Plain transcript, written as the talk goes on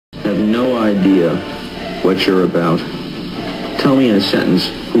have no idea what you're about. Tell me in a sentence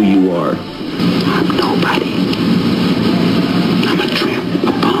who you are. I'm nobody. I'm a tramp,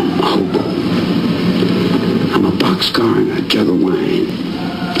 a bum, a hobo. I'm a boxcar and a jug of wine.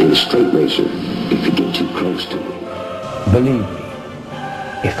 And a straight racer if you get too close to me. Believe me,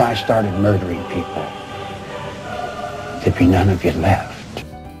 if I started murdering people, there'd be none of you left.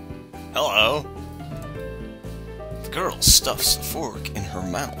 Hello. The girl stuffs a fork in her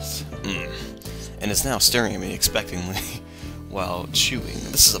mouth. And is now staring at me expectantly while chewing.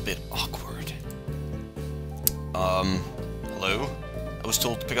 This is a bit awkward. Hello? I was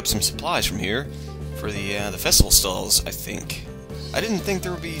told to pick up some supplies from here for the festival stalls, I think. I didn't think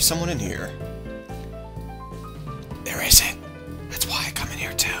there would be someone in here. There isn't. That's why I come in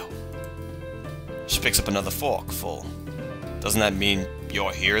here too. She picks up another fork full. Doesn't that mean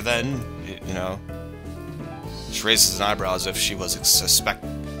you're here then? You know? She raises an eyebrow as if she was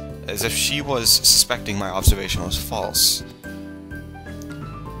suspecting my observation was false.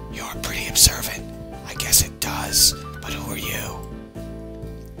 You're pretty observant. I guess it does. But who are you?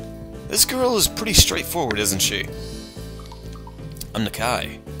 This girl is pretty straightforward, isn't she? I'm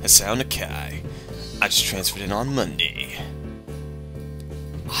Nakai. Hisao Nakai. I just transferred in on Monday.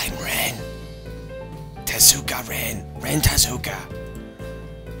 I'm Ren. Tezuka Ren. Ren Tezuka.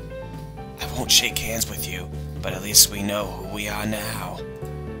 I won't shake hands with you, but at least we know who we are now.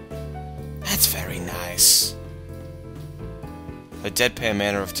 That's very nice. Her deadpan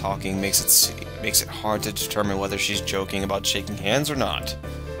manner of talking makes it hard to determine whether she's joking about shaking hands or not.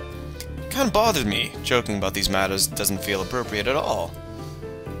 Kinda bothered me. Joking about these matters doesn't feel appropriate at all.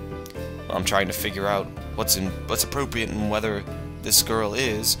 While I'm trying to figure out what's appropriate and whether this girl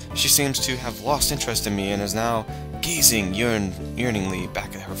is, she seems to have lost interest in me and is now gazing yearningly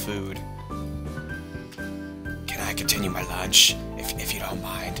back at her food. Can I continue my lunch? If you don't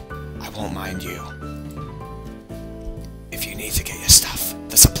mind. I won't mind you. If you need to get your stuff,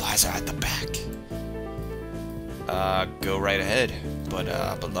 the supplies are at the back. Go right ahead.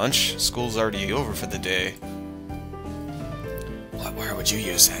 But lunch? School's already over for the day. Where would you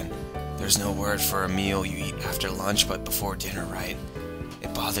use then? There's no word for a meal you eat after lunch, but before dinner, right?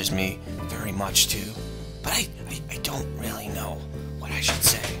 It bothers me very much, too. But I don't really know what I should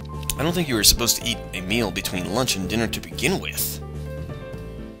say. I don't think you were supposed to eat a meal between lunch and dinner to begin with.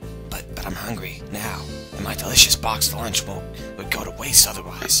 But I'm hungry now, and my delicious boxed lunch would go to waste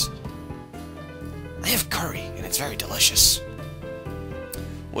otherwise. I have curry, and it's very delicious.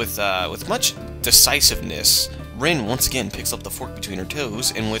 With much decisiveness, Rin once again picks up the fork between her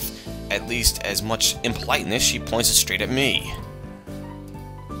toes, and with at least as much impoliteness, she points it straight at me.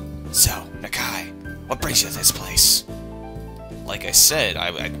 So, Nakai, what brings you to this place? Like I said, I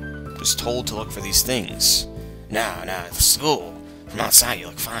was told to look for these things. No, the school. From outside you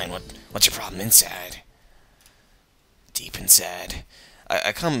look fine. What's your problem inside? Deep inside.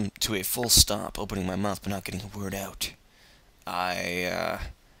 I come to a full stop, opening my mouth but not getting a word out. I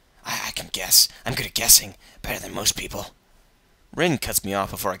can guess. I'm good at guessing. Better than most people. Rin cuts me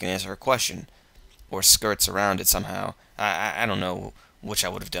off before I can answer her question. Or skirts around it somehow. I don't know which I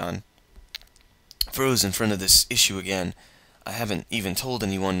would have done. Froze in front of this issue again. I haven't even told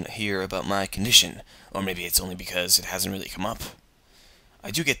anyone here about my condition. Or maybe it's only because it hasn't really come up. I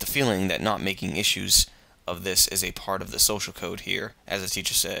do get the feeling that not making issues of this is a part of the social code here, as the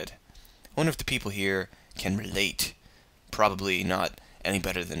teacher said. I wonder if the people here can relate. Probably not any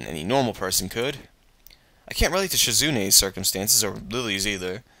better than any normal person could. I can't relate to Shizune's circumstances, or Lily's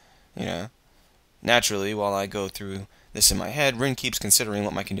either. You know. Naturally, while I go through this in my head, Rin keeps considering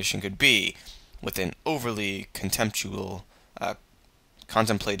what my condition could be, with an overly contemplative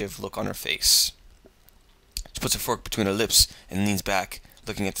look on her face. She puts her fork between her lips and leans back,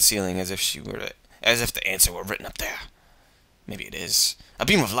 looking at the ceiling as if the answer were written up there. Maybe it is. A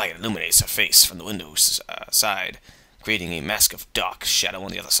beam of light illuminates her face from the window's side, creating a mask of dark shadow on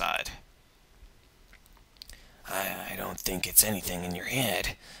the other side. I don't think it's anything in your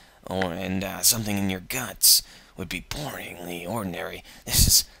head, and something in your guts would be boringly ordinary.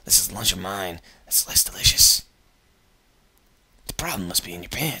 This is lunch of mine. That's less delicious. The problem must be in your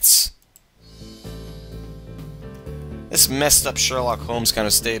pants. This messed up Sherlock Holmes kind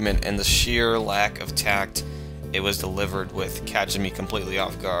of statement and the sheer lack of tact it was delivered with catching me completely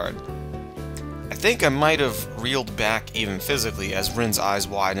off guard. I think I might have reeled back even physically as Rin's eyes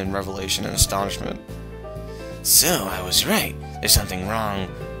widened in revelation and astonishment. So, I was right. There's something wrong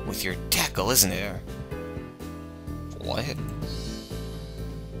with your tackle, isn't there? What?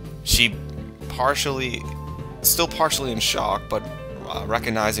 She still partially in shock, but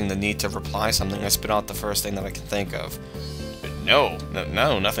recognizing the need to reply something, I spit out the first thing that I can think of.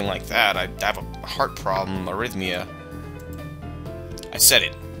 No, nothing like that. I have a heart problem, arrhythmia. I said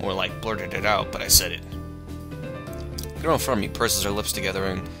it, or like blurted it out, but I said it. The girl in front of me purses her lips together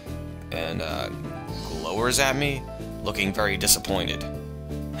and glowers at me, looking very disappointed.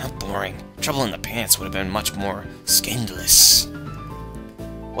 How boring. Trouble in the pants would have been much more scandalous.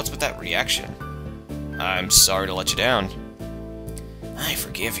 What's with that reaction? I'm sorry to let you down. I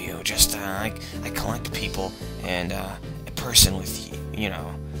forgive you, just, I collect people, and, a person with, you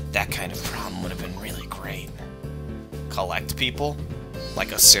know, that kind of problem would have been really great. Collect people?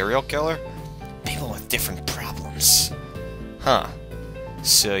 Like a serial killer? People with different problems. Huh.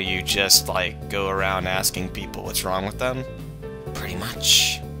 So you just, like, go around asking people what's wrong with them? Pretty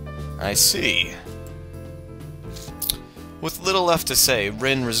much. I see. With little left to say,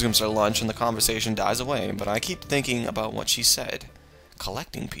 Rin resumes her lunch and the conversation dies away, but I keep thinking about what she said.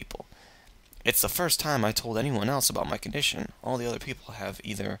 Collecting people. It's the first time I told anyone else about my condition. All the other people have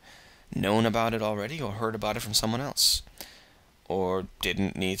either known about it already or heard about it from someone else. Or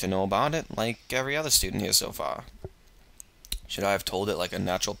didn't need to know about it, like every other student here so far. Should I have told it like a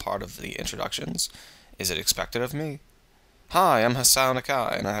natural part of the introductions? Is it expected of me? Hi, I'm Hasao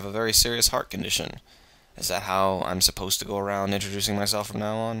Nakai, and I have a very serious heart condition. Is that how I'm supposed to go around introducing myself from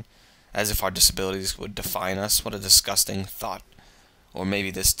now on? As if our disabilities would define us? What a disgusting thought. Or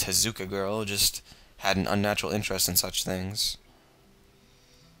maybe this Tezuka girl just had an unnatural interest in such things.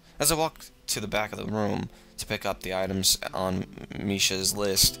 As I walk to the back of the room to pick up the items on Misha's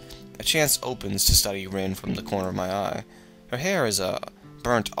list, a chance opens to study Rin from the corner of my eye. Her hair is a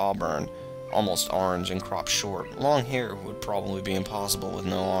burnt auburn, almost orange and cropped short. Long hair would probably be impossible with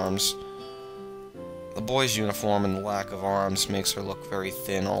no arms. The boy's uniform and the lack of arms makes her look very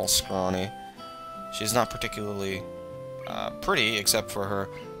thin, all scrawny. She's not particularly pretty, except for her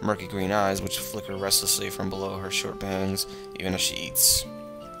murky green eyes, which flicker restlessly from below her short bangs, even as she eats.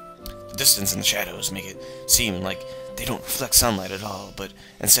 The distance and the shadows make it seem like they don't reflect sunlight at all, but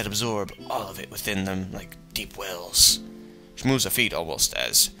instead absorb all of it within them like deep wells. She moves her feet almost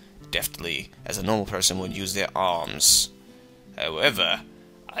as deftly as a normal person would use their arms. However,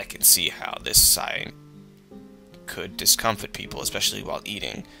 I can see how this sign could discomfort people, especially while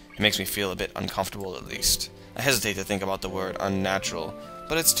eating. It makes me feel a bit uncomfortable, at least. I hesitate to think about the word unnatural,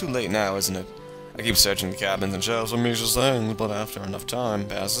 but it's too late now, isn't it? I keep searching the cabins and shelves for Misha's things, but after enough time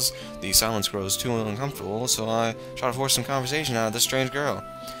passes, the silence grows too uncomfortable, so I try to force some conversation out of this strange girl.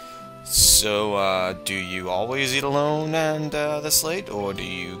 So, do you always eat alone and this late, or do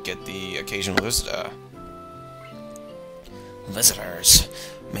you get the occasional visitor? Visitors.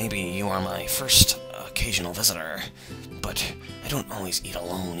 Maybe you are my first occasional visitor, but I don't always eat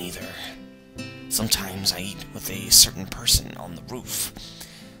alone either. Sometimes I eat with a certain person on the roof,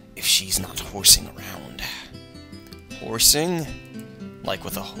 if she's not horsing around. Horsing? Like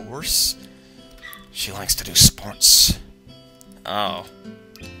with a horse? She likes to do sports. Oh.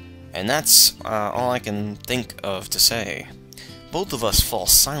 And that's all I can think of to say. Both of us fall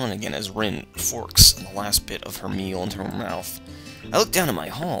silent again as Rin forks the last bit of her meal into her mouth. I look down at my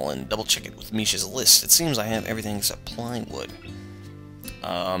haul and double-check it with Misha's list. It seems I have everything except plywood.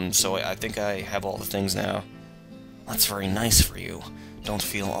 So I think I have all the things now. That's very nice for you. Don't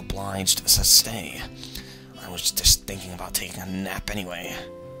feel obliged to stay. I was just thinking about taking a nap anyway.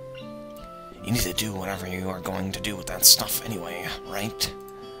 You need to do whatever you are going to do with that stuff anyway, right?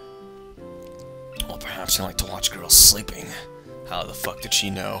 Or perhaps you like to watch girls sleeping. How the fuck did she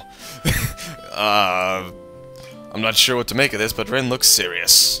know? I'm not sure what to make of this, but Rin looks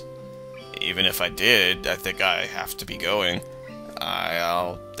serious. Even if I did, I think I have to be going.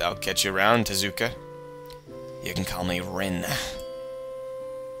 I'll catch you around, Tezuka. You can call me Rin.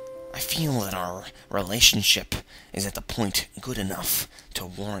 I feel that our relationship is at the point good enough to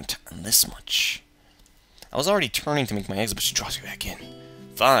warrant this much. I was already turning to make my exit, but she draws me back in.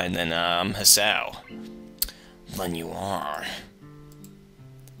 Fine, then, I'm Hasao. Then you are.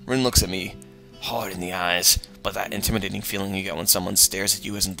 Rin looks at me, hard in the eyes, but that intimidating feeling you get when someone stares at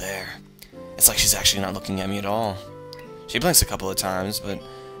you isn't there. It's like she's actually not looking at me at all. She blinks a couple of times, but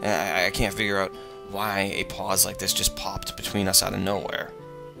I can't figure out why a pause like this just popped between us out of nowhere.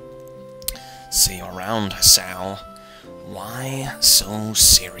 See you around, Hasao. Why so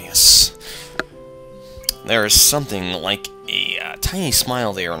serious? There is something like a tiny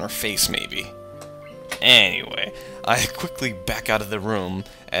smile there on her face, maybe. Anyway, I quickly back out of the room.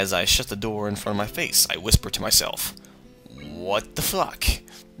 As I shut the door in front of my face, I whisper to myself, "What the fuck?"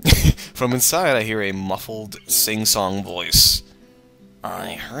 From inside, I hear a muffled, sing-song voice.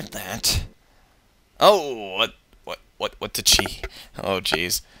 I heard that. Oh, what did she... Oh,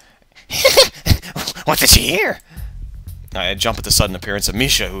 jeez. What did she hear? I jump at the sudden appearance of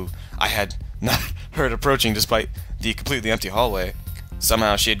Misha, who I had not heard approaching despite the completely empty hallway.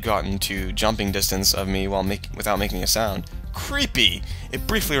 Somehow she had gotten to jumping distance of me without making a sound. Creepy! It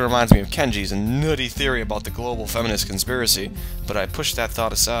briefly reminds me of Kenji's nutty theory about the global feminist conspiracy, but I pushed that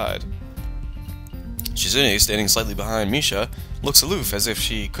thought aside. Shizune, standing slightly behind Misha, looks aloof as if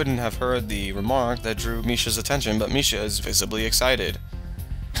she couldn't have heard the remark that drew Misha's attention, but Misha is visibly excited.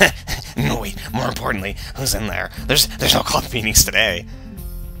 No, wait, more importantly, who's in there? There's no club meetings today.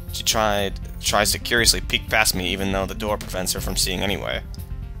 She tries to curiously peek past me, even though the door prevents her from seeing anyway.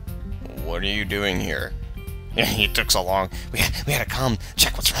 What are you doing here? It took so long. We had to come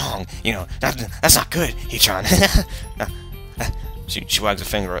check what's wrong. You know, that's not good, Hee-chan. She wags a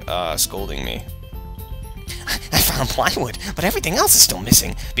finger, scolding me. I found plywood, but everything else is still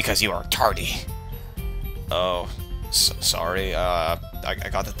missing because you are tardy. Oh, sorry. I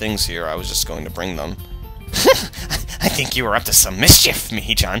got the things here. I was just going to bring them. I think you were up to some mischief,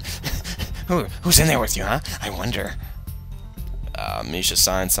 Mihi-chan. Who's in there with you, huh? I wonder. Misha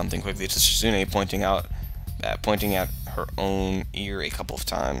signed something quickly to Shizune, pointing at her own ear a couple of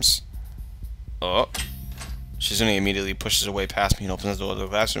times. Oh. Shizune immediately pushes away past me and opens the door to the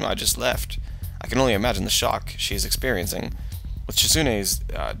classroom I just left. I can only imagine the shock she is experiencing. With Shizune's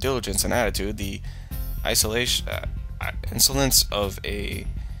diligence and attitude, the insolence of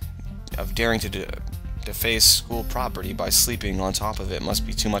daring to deface school property by sleeping on top of it must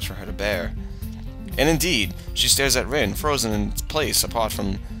be too much for her to bear. And indeed, she stares at Rin, frozen in place apart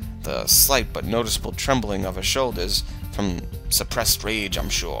from the slight but noticeable trembling of her shoulders from suppressed rage, I'm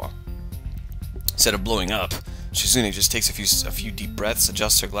sure. Instead of blowing up, Shizune just takes a few deep breaths,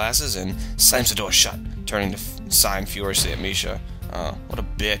 adjusts her glasses, and slams the door shut, turning to sign furiously at Misha. Oh, what a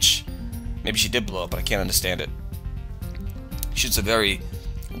bitch. Maybe she did blow up, but I can't understand it. She shoots a very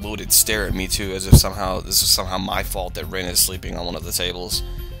loaded stare at me too, as if somehow this is somehow my fault that Rin is sleeping on one of the tables.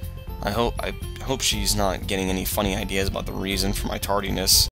 I hope she's not getting any funny ideas about the reason for my tardiness.